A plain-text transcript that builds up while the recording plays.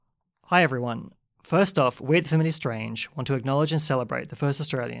Hi everyone. First off, we at The Familiar Strange want to acknowledge and celebrate the first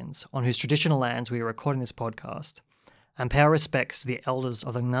Australians on whose traditional lands we are recording this podcast, and pay our respects to the elders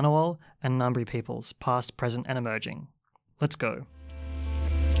of the Ngunnawal and Ngambri peoples, past, present and emerging. Let's go.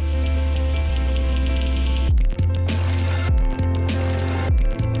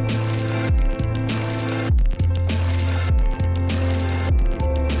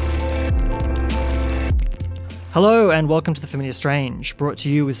 Hello and welcome to The Familiar Strange, brought to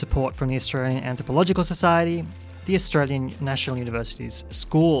you with support from the Australian Anthropological Society, the Australian National University's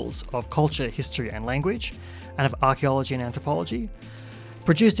Schools of Culture, History and Language, and of Archaeology and Anthropology,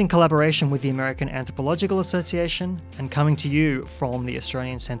 produced in collaboration with the American Anthropological Association, and coming to you from the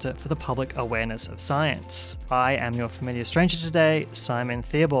Australian Centre for the Public Awareness of Science. I am your Familiar Stranger today, Simon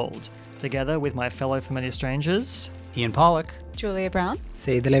Theobald, together with my fellow Familiar Strangers, Ian Pollock, Julia Brown,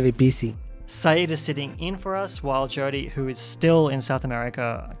 Saeed Levi PC. Saeed is sitting in for us while Jody, who is still in South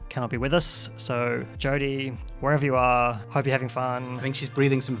America, cannot be with us. So Jody, wherever you are, hope you're having fun. I think she's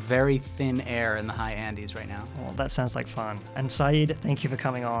breathing some very thin air in the high Andes right now. Well, that sounds like fun. And Saeed, thank you for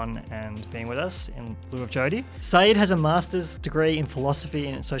coming on and being with us in lieu of Jody. Saeed has a master's degree in philosophy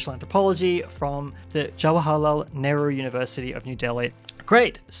and social anthropology from the Jawaharlal Nehru University of New Delhi.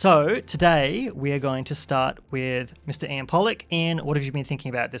 Great. So today we are going to start with Mr. Ian Pollock. Ian, what have you been thinking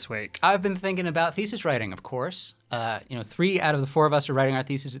about this week? I've been thinking about thesis writing, of course. 3 out of the 4 of us are writing our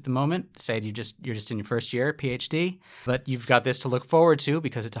thesis at the moment. Said you're just in your first year, PhD, but you've got this to look forward to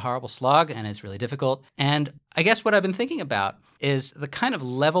because it's a horrible slog and it's really difficult. And I guess what I've been thinking about is the kind of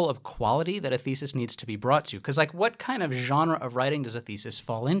level of quality that a thesis needs to be brought to. Because what kind of genre of writing does a thesis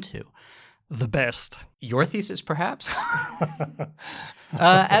fall into? The best. Your thesis, perhaps?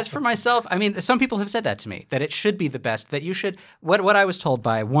 As for myself, I mean, some people have said that to me, that it should be the best, that you should, what I was told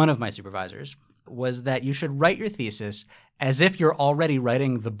by one of my supervisors was that you should write your thesis as if you're already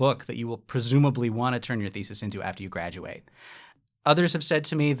writing the book that you will presumably want to turn your thesis into after you graduate. Others have said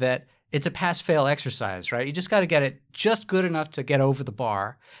to me that it's a pass-fail exercise, right? You just got to get it just good enough to get over the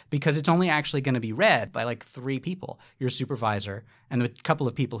bar because it's only actually going to be read by like 3 people, your supervisor and a couple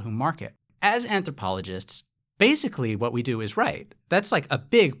of people who mark it. As anthropologists, basically what we do is write. That's like a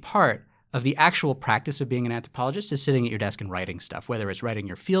big part of the actual practice of being an anthropologist is sitting at your desk and writing stuff, whether it's writing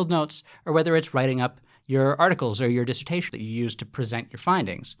your field notes or whether it's writing up your articles or your dissertation that you use to present your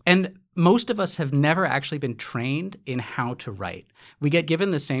findings. And most of us have never actually been trained in how to write. We get given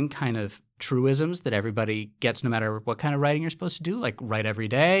the same kind of truisms that everybody gets no matter what kind of writing you're supposed to do, like write every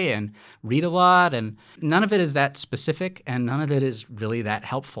day and read a lot, and none of it is that specific and none of it is really that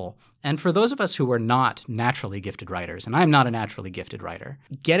helpful. And for those of us who are not naturally gifted writers, and I'm not a naturally gifted writer,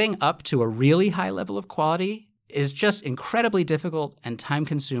 getting up to a really high level of quality is just incredibly difficult and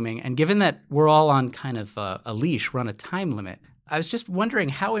time-consuming. And given that we're all on kind of a leash, we're on a time limit, I was just wondering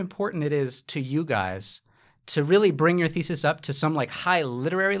how important it is to you guys to really bring your thesis up to some like high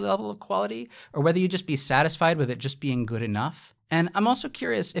literary level of quality, or whether you just be satisfied with it just being good enough. And I'm also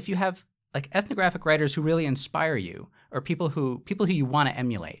curious if you have like ethnographic writers who really inspire you, or people who you want to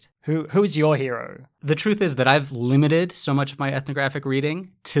emulate. Who's your hero? The truth is that I've limited so much of my ethnographic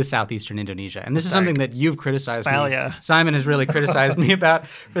reading to southeastern Indonesia. And this is something that you've criticized me. Simon has really criticized me about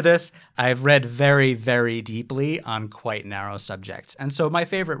for this. I've read very, very deeply on quite narrow subjects. And so my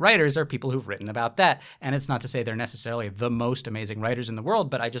favorite writers are people who've written about that. And it's not to say they're necessarily the most amazing writers in the world,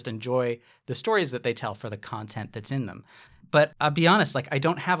 but I just enjoy the stories that they tell for the content that's in them. But I'll be honest, I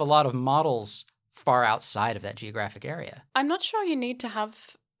don't have a lot of models far outside of that geographic area. I'm not sure you need to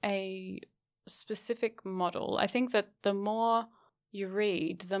have a specific model. I think that the more you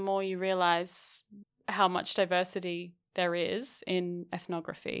read, the more you realize how much diversity there is in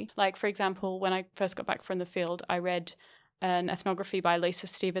ethnography. Like, for example, when I first got back from the field, I read an ethnography by Lisa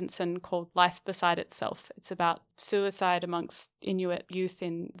Stevenson called Life Beside Itself. It's about suicide amongst Inuit youth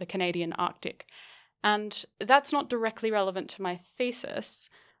in the Canadian Arctic. And that's not directly relevant to my thesis,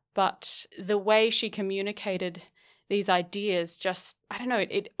 but the way she communicated these ideas just, I don't know,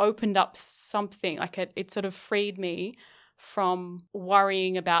 it opened up something. Like it sort of freed me from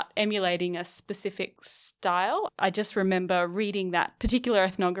worrying about emulating a specific style. I just remember reading that particular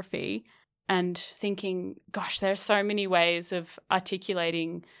ethnography and thinking, gosh, there are so many ways of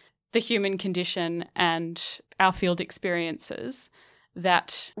articulating the human condition and our field experiences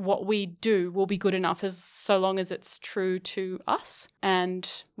that what we do will be good enough as so long as it's true to us. And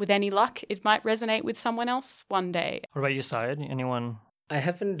with any luck, it might resonate with someone else one day. What about you, Syed? Anyone? I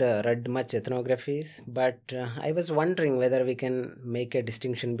haven't read much ethnographies, but I was wondering whether we can make a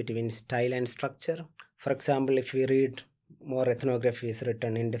distinction between style and structure. For example, if we read more ethnographies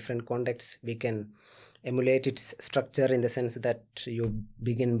written in different contexts, we can emulate its structure in the sense that you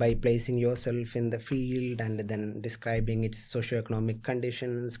begin by placing yourself in the field and then describing its socioeconomic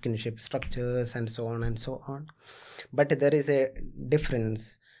conditions, kinship structures, and so on and so on. But there is a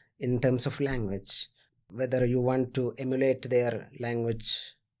difference in terms of language, whether you want to emulate their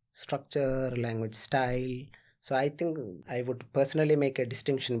language structure, language style. So I think I would personally make a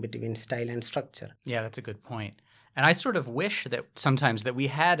distinction between style and structure. Yeah, that's a good point. And I sort of wish that sometimes that we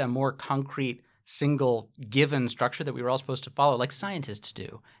had a more concrete single given structure that we were all supposed to follow, like scientists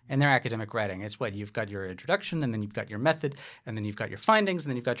do in their academic writing. It's what you've got your introduction, and then you've got your method, and then you've got your findings, and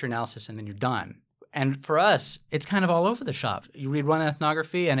then you've got your analysis, and then you're done. And for us, it's kind of all over the shop. You read one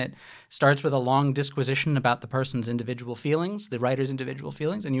ethnography and it starts with a long disquisition about the person's individual feelings, the writer's individual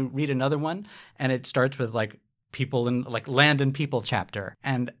feelings, and you read another one and it starts with like people in like land and people chapter.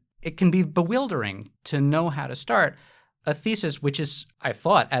 And it can be bewildering to know how to start a thesis, which is, I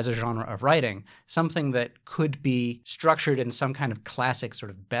thought, as a genre of writing, something that could be structured in some kind of classic sort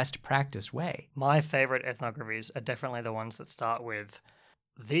of best practice way. My favorite ethnographies are definitely the ones that start with,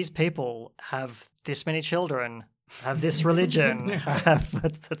 these people have this many children, have this religion.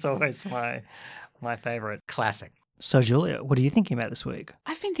 That's always my favorite. Classic. So, Julia, what are you thinking about this week?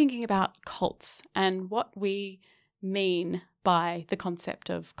 I've been thinking about cults and what we mean by the concept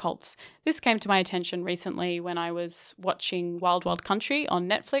of cults. This came to my attention recently when I was watching Wild Wild Country on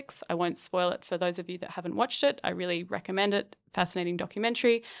Netflix. I won't spoil it for those of you that haven't watched it. I really recommend it. Fascinating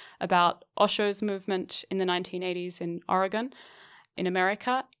documentary about Osho's movement in the 1980s in Oregon, in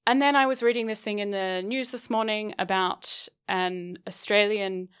America. And then I was reading this thing in the news this morning about an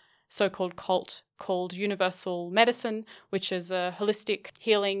Australian so-called cult called Universal Medicine, which is a holistic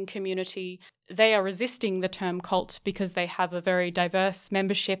healing community. They are resisting the term cult because they have a very diverse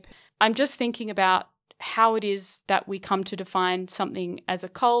membership. I'm just thinking about how it is that we come to define something as a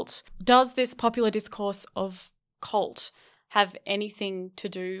cult. Does this popular discourse of cult have anything to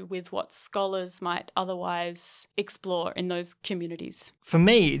do with what scholars might otherwise explore in those communities? For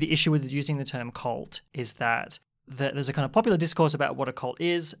me, the issue with using the term cult is that there's a kind of popular discourse about what a cult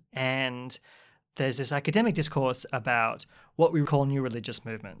is, and there's this academic discourse about what we call new religious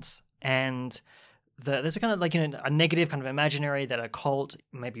movements. And there's a kind of like, a negative kind of imaginary that a cult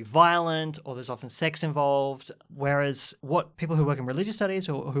may be violent or there's often sex involved, whereas what people who work in religious studies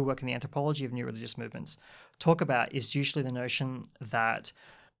or who work in the anthropology of new religious movements talk about is usually the notion that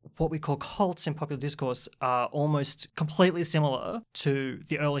what we call cults in popular discourse are almost completely similar to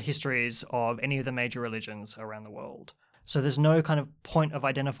the early histories of any of the major religions around the world. So there's no kind of point of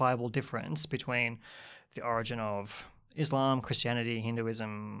identifiable difference between the origin of Islam, Christianity,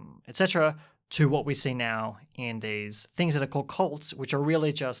 Hinduism, etc., to what we see now in these things that are called cults, which are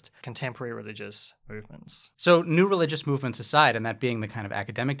really just contemporary religious movements. So new religious movements aside, and that being the kind of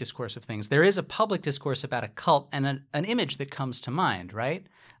academic discourse of things, there is a public discourse about a cult and an image that comes to mind, right?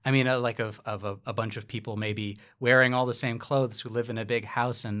 I mean, like of a bunch of people maybe wearing all the same clothes who live in a big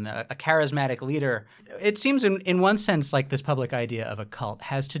house and a charismatic leader. It seems in one sense like this public idea of a cult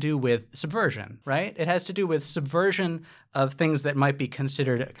has to do with subversion, right? It has to do with subversion of things that might be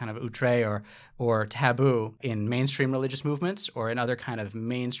considered kind of outre or taboo in mainstream religious movements or in other kind of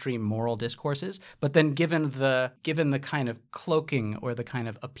mainstream moral discourses, but then given the kind of cloaking or the kind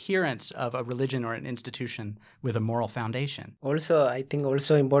of appearance of a religion or an institution with a moral foundation. Also, I think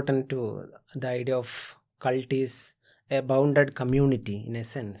also important to the idea of cult is a bounded community in a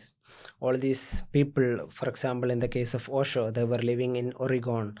sense. All these people, for example, in the case of Osho, they were living in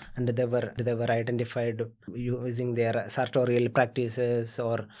Oregon and they were identified using their sartorial practices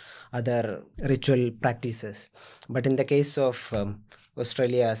or other ritual practices. But in the case of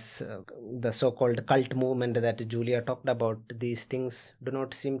Australia's the so-called cult movement that Julia talked about, these things do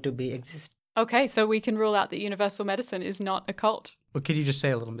not seem to be exist. Okay, so we can rule out that universal medicine is not a cult. Well, could you just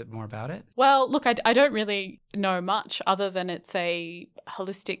say a little bit more about it? Well, look, I don't really know much other than it's a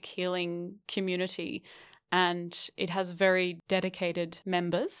holistic healing community and it has very dedicated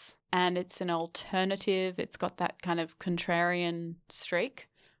members and it's an alternative. It's got that kind of contrarian streak,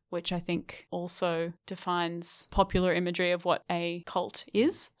 which I think also defines popular imagery of what a cult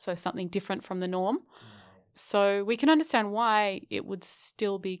is, so something different from the norm. So we can understand why it would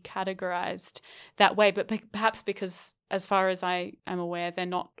still be categorized that way, but perhaps because, as far as I am aware, they're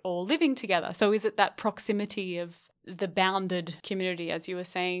not all living together. So is it that proximity of the bounded community, as you were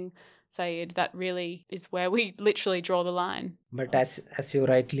saying, Saeed, that really is where we literally draw the line? But as you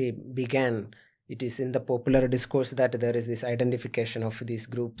rightly began, it is in the popular discourse that there is this identification of these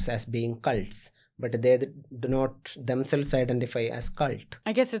groups as being cults, but they do not themselves identify as cult.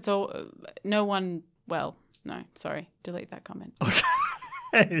 I guess it's all, no one, well, no, sorry, delete that comment. Okay.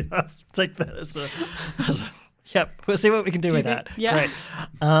 Take that yep, we'll see what we can do with that. Yeah.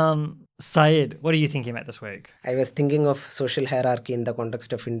 Great. Syed, what are you thinking about this week? I was thinking of social hierarchy in the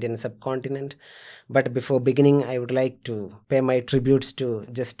context of Indian subcontinent. But before beginning, I would like to pay my tributes to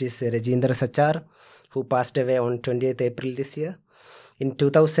Justice Rajendra Sachar, who passed away on 20th April this year. In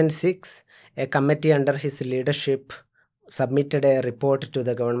 2006, a committee under his leadership submitted a report to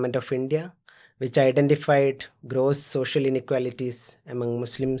the Government of India, which identified gross social inequalities among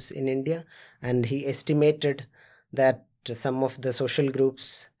Muslims in India, and he estimated that some of the social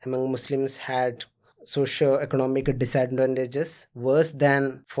groups among Muslims had socio-economic disadvantages worse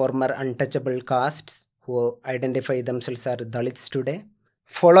than former untouchable castes who identify themselves as Dalits today.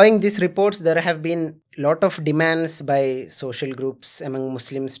 Following these reports, there have been a lot of demands by social groups among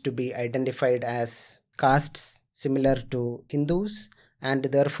Muslims to be identified as castes similar to Hindus and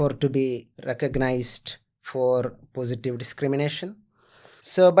therefore to be recognized for positive discrimination.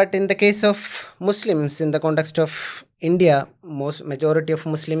 But in the case of Muslims, in the context of India, majority of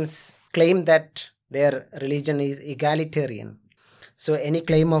Muslims claim that their religion is egalitarian. So any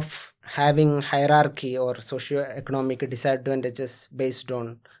claim of having hierarchy or socio-economic disadvantages based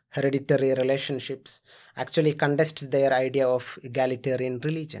on hereditary relationships actually contests their idea of egalitarian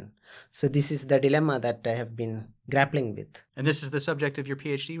religion. So this is the dilemma that I have been grappling with. And this is the subject of your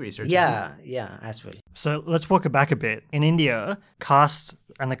PhD research, Yeah, isn't it? yeah, as well. So let's walk it back a bit. In India, caste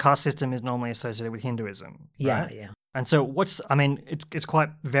and the caste system is normally associated with Hinduism. Yeah, right? yeah. And so it's quite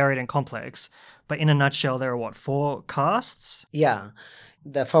varied and complex, but in a nutshell, there are 4 castes? Yeah.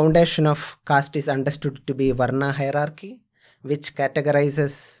 The foundation of caste is understood to be Varna hierarchy, which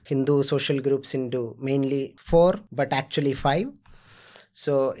categorizes Hindu social groups into mainly 4, but actually 5.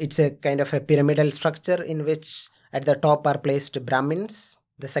 So it's a kind of a pyramidal structure in which at the top are placed Brahmins.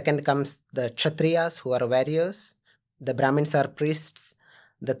 The second comes the Kshatriyas, who are warriors. The Brahmins are priests.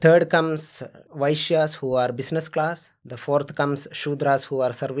 The third comes Vaishyas, who are business class. The fourth comes Shudras, who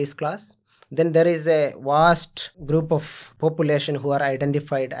are service class. Then there is a vast group of population who are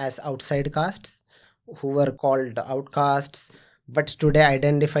identified as outside castes, who were called outcasts, but today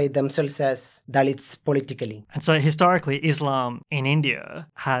identify themselves as Dalits politically. And so historically, Islam in India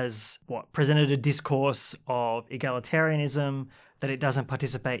has presented a discourse of egalitarianism, that it doesn't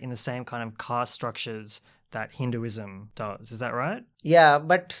participate in the same kind of caste structures that Hinduism does. Is that right? Yeah,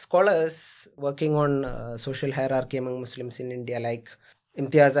 but scholars working on social hierarchy among Muslims in India like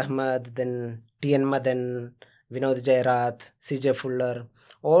Imtiaz Ahmad, then T.N. Madan, Vinod Jairath, C.J. Fuller,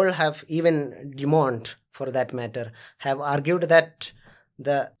 all have, even Dumont for that matter, have argued that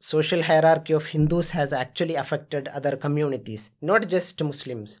the social hierarchy of Hindus has actually affected other communities, not just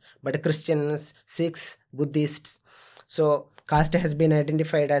Muslims, but Christians, Sikhs, Buddhists. So caste has been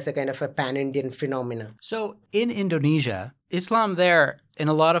identified as a kind of a pan-Indian phenomenon. So in Indonesia, Islam there in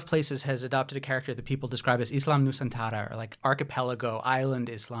a lot of places has adopted a character that people describe as Islam Nusantara, or like archipelago, island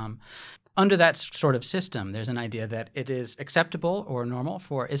Islam. Under that sort of system, there's an idea that it is acceptable or normal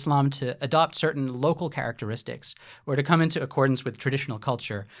for Islam to adopt certain local characteristics or to come into accordance with traditional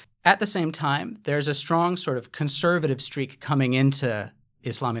culture. At the same time, there's a strong sort of conservative streak coming into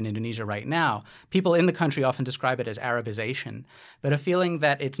Islam in Indonesia right now. People in the country often describe it as Arabization, but a feeling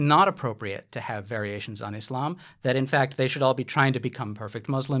that it's not appropriate to have variations on Islam, that in fact they should all be trying to become perfect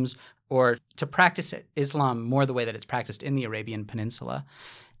Muslims or to practice Islam more the way that it's practiced in the Arabian Peninsula.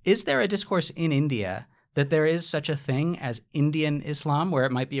 Is there a discourse in India that there is such a thing as Indian Islam where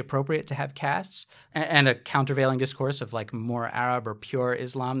it might be appropriate to have castes, and a countervailing discourse of like more Arab or pure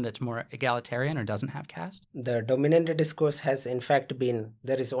Islam that's more egalitarian or doesn't have caste? The dominant discourse has in fact been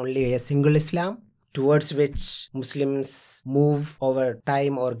there is only a single Islam towards which Muslims move over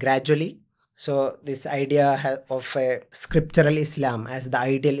time or gradually. So this idea of a scriptural Islam as the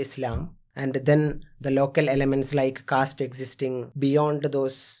ideal Islam, and then the local elements like caste existing beyond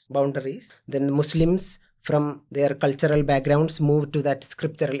those boundaries, then Muslims from their cultural backgrounds move to that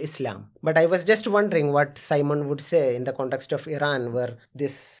scriptural Islam. But I was just wondering what Simon would say in the context of Iran, where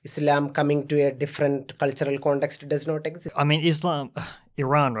this Islam coming to a different cultural context does not exist. I mean,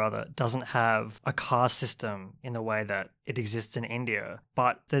 Iran doesn't have a caste system in the way that it exists in India,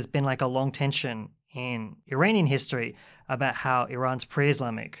 but there's been like a long tension in Iranian history about how Iran's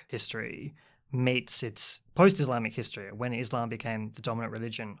pre-Islamic history meets its post-Islamic history, when Islam became the dominant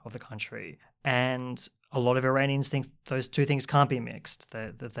religion of the country. And a lot of Iranians think those two things can't be mixed,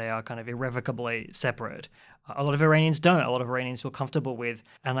 that they are kind of irrevocably separate. A lot of Iranians don't. A lot of Iranians feel comfortable with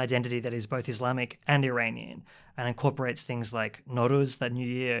an identity that is both Islamic and Iranian and incorporates things like Nowruz, that New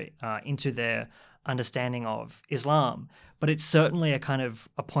Year, into their understanding of Islam. But it's certainly a kind of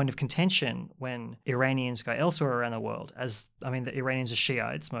a point of contention when Iranians go elsewhere around the world, the Iranians are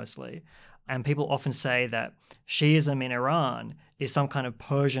Shiites mostly. And people often say that Shiism in Iran is some kind of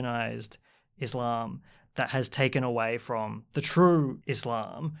Persianized Islam that has taken away from the true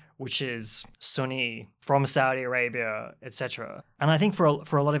Islam, which is Sunni from Saudi Arabia, etc. And I think for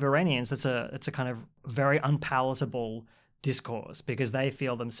a lot of Iranians, it's a kind of very unpalatable discourse, because they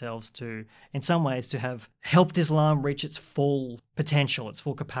feel themselves to, in some ways, to have helped Islam reach its full potential, its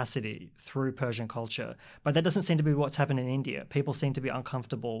full capacity through Persian culture. But that doesn't seem to be what's happened in India. People seem to be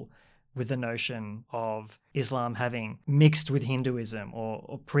uncomfortable with the notion of Islam having mixed with Hinduism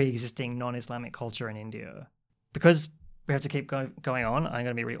or pre-existing non-Islamic culture in India. Because we have to keep going on, I'm going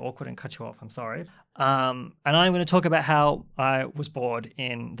to be really awkward and cut you off, I'm sorry. And I'm going to talk about how I was bored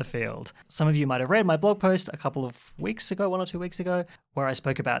in the field. Some of you might have read my blog post a couple of weeks ago, 1 or 2 weeks ago, where I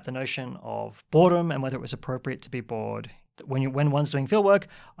spoke about the notion of boredom and whether it was appropriate to be bored. When one's doing fieldwork,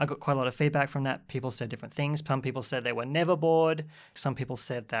 I got quite a lot of feedback from that. People said different things. Some people said they were never bored. Some people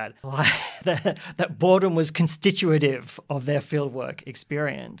said that that boredom was constitutive of their fieldwork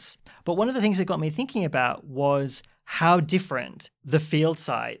experience. But one of the things that got me thinking about was how different the field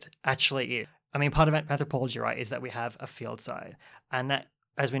site actually is. I mean, part of anthropology, right, is that we have a field site. And that,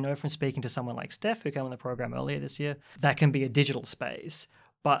 as we know from speaking to someone like Steph, who came on the program earlier this year, that can be a digital space.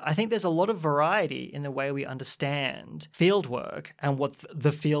 But I think there's a lot of variety in the way we understand fieldwork and what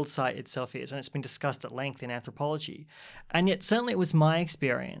the field site itself is. And it's been discussed at length in anthropology. And yet, certainly it was my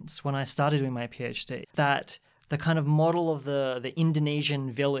experience when I started doing my PhD that the kind of model of the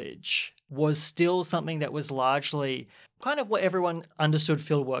Indonesian village was still something that was largely kind of what everyone understood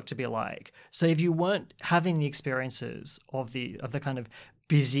fieldwork to be like. So if you weren't having the experiences of the kind of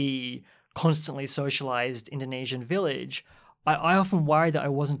busy, constantly socialized Indonesian village, I often worried that I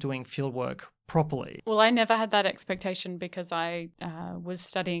wasn't doing fieldwork properly. Well, I never had that expectation because I was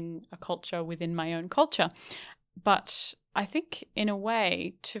studying a culture within my own culture. But I think in a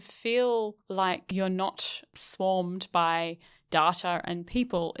way, to feel like you're not swarmed by data and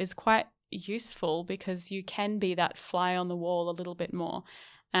people is quite useful, because you can be that fly on the wall a little bit more.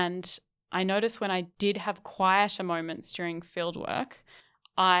 And I noticed when I did have quieter moments during fieldwork,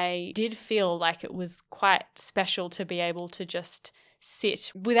 I did feel like it was quite special to be able to just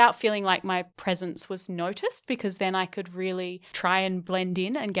sit without feeling like my presence was noticed, because then I could really try and blend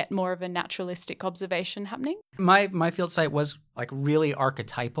in and get more of a naturalistic observation happening. My field site was like really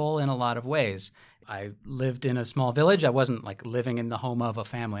archetypal in a lot of ways. I lived in a small village. I wasn't like living in the home of a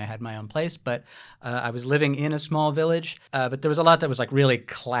family. I had my own place, but I was living in a small village. But there was a lot that was like really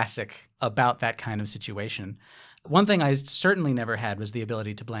classic about that kind of situation. One thing I certainly never had was the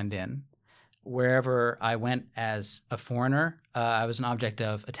ability to blend in. Wherever I went as a foreigner, I was an object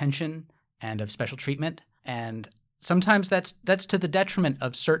of attention and of special treatment. And sometimes that's to the detriment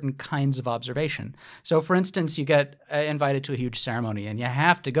of certain kinds of observation. So, for instance, you get invited to a huge ceremony and you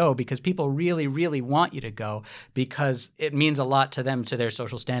have to go because people really, really want you to go because it means a lot to them, to their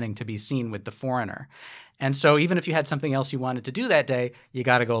social standing, to be seen with the foreigner. And so even if you had something else you wanted to do that day, you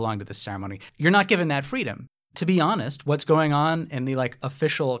got to go along to the ceremony. You're not given that freedom. To be honest, what's going on in the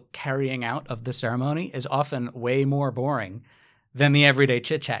official carrying out of the ceremony is often way more boring than the everyday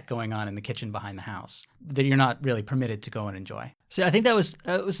chit-chat going on in the kitchen behind the house that you're not really permitted to go and enjoy. See, I think that was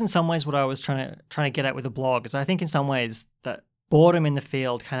in some ways what I was trying to get at with the blog, is I think in some ways that boredom in the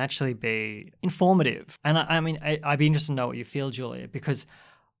field can actually be informative. And I'd be interested to know what you feel, Julia, because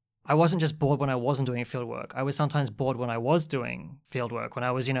I wasn't just bored when I wasn't doing field work. I was sometimes bored when I was doing field work, when I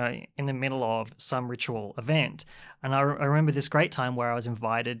was, in the middle of some ritual event. And I remember this great time where I was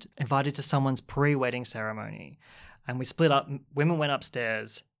invited to someone's pre-wedding ceremony. And we split up. Women went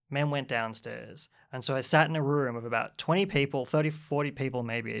upstairs, men went downstairs. And so I sat in a room of about 20 people, 30, 40 people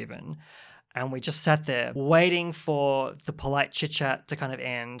maybe even. And we just sat there waiting for the polite chit-chat to kind of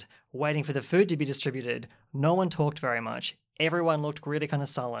end, waiting for the food to be distributed. No one talked very much. Everyone looked really kind of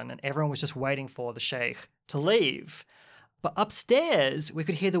sullen, and everyone was just waiting for the sheikh to leave. But upstairs, we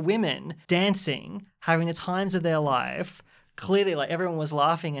could hear the women dancing, having the times of their life. Clearly, everyone was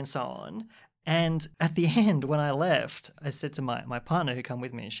laughing and so on. And at the end, when I left, I said to my partner who came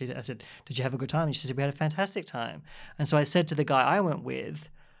with me, I said, "Did you have a good time?" And she said, "We had a fantastic time." And so I said to the guy I went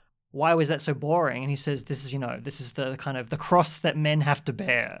with, "Why was that so boring?" And he says, this is the kind of the cross that men have to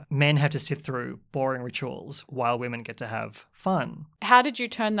bear. Men have to sit through boring rituals while women get to have fun. How did you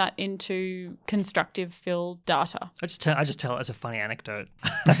turn that into constructive field data? I just tell it as a funny anecdote.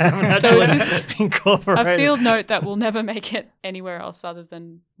 I haven't actually incorporated a field note that will never make it anywhere else other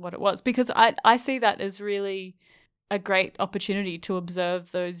than what it was. Because I see that as really a great opportunity to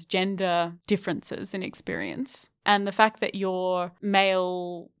observe those gender differences in experience. And the fact that your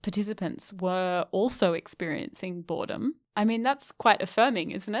male participants were also experiencing boredom, I mean, that's quite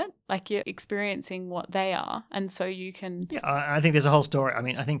affirming, isn't it? Like you're experiencing what they are. And so you can... Yeah, I think there's a whole story. I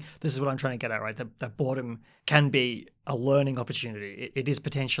mean, I think this is what I'm trying to get at, right? That boredom can be a learning opportunity. It is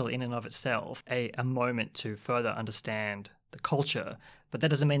potential in and of itself a moment to further understand the culture. But that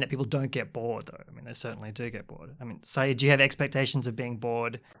doesn't mean that people don't get bored, though. I mean, they certainly do get bored. I mean, Syed, do you have expectations of being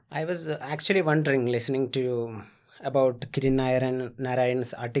bored? I was actually wondering, listening to you about Kiran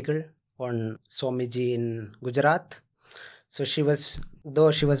Narayan's article on Swamiji in Gujarat. So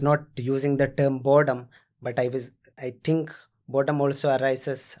though she was not using the term boredom, but I think boredom also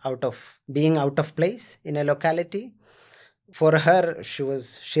arises out of being out of place in a locality. For her, she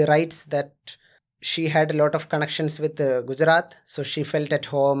writes that she had a lot of connections with Gujarat, so she felt at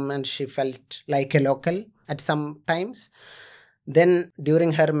home and she felt like a local at some times. Then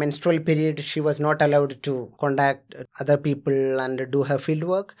during her menstrual period, she was not allowed to contact other people and do her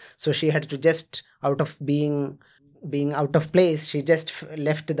fieldwork. So she had to just, out of being out of place, she just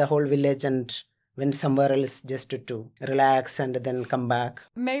left the whole village and went somewhere else just to relax and then come back.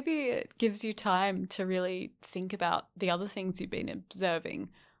 Maybe it gives you time to really think about the other things you've been observing.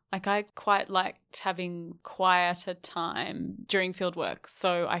 Like I quite liked having quieter time during fieldwork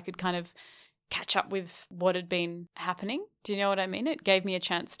so I could kind of catch up with what had been happening. Do you know what I mean? It gave me a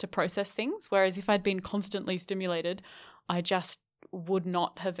chance to process things, whereas if I'd been constantly stimulated, I just would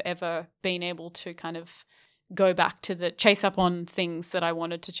not have ever been able to kind of go back to the chase up on things that I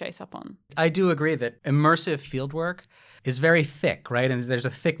wanted to chase up on. I do agree that immersive fieldwork is very thick, right? And there's a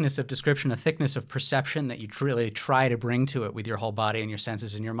thickness of description, a thickness of perception that you really try to bring to it with your whole body and your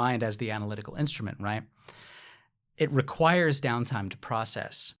senses and your mind as the analytical instrument, right? It requires downtime to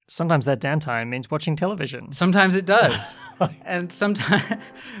process. Sometimes that downtime means watching television. Sometimes it does. And sometimes,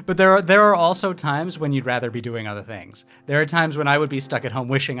 but there are also times when you'd rather be doing other things. There are times when I would be stuck at home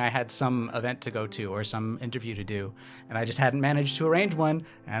wishing I had some event to go to or some interview to do, and I just hadn't managed to arrange one.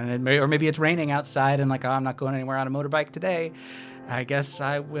 Or maybe it's raining outside and like, oh, I'm not going anywhere on a motorbike today. I guess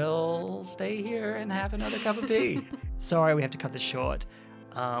I will stay here and have another cup of tea. Sorry, we have to cut this short.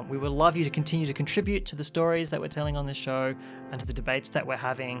 We would love you to continue to contribute to the stories that we're telling on this show and to the debates that we're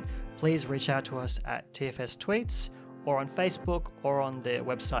having. Please reach out to us at TFS Tweets or on Facebook or on the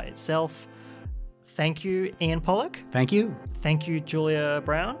website itself. Thank you, Ian Pollock. Thank you. Thank you, Julia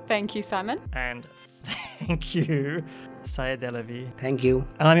Brown. Thank you, Simon. And thank you, Syed Delavi. Thank you.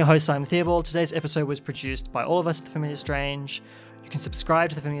 And I'm your host, Simon Theobald. Today's episode was produced by all of us at The Familiar Strange. You can subscribe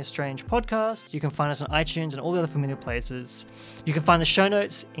to the Familiar Strange podcast. You can find us on iTunes and all the other familiar places. You can find the show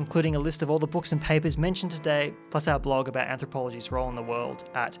notes, including a list of all the books and papers mentioned today, plus our blog about anthropology's role in the world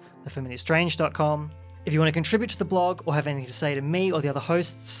at thefamiliarstrange.com. If you want to contribute to the blog or have anything to say to me or the other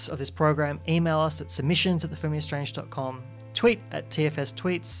hosts of this program, email us at submissions@thefamiliarstrange.com, tweet at TFS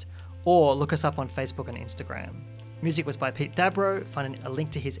Tweets, or look us up on Facebook and Instagram. Music was by Pete Dabro. Find a link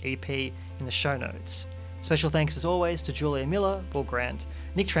to his EP in the show notes. Special thanks as always to Julia Miller, Will Grant,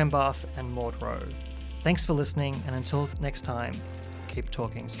 Nick Trembath, and Maud Rowe. Thanks for listening, and until next time, keep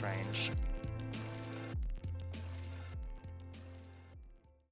talking strange.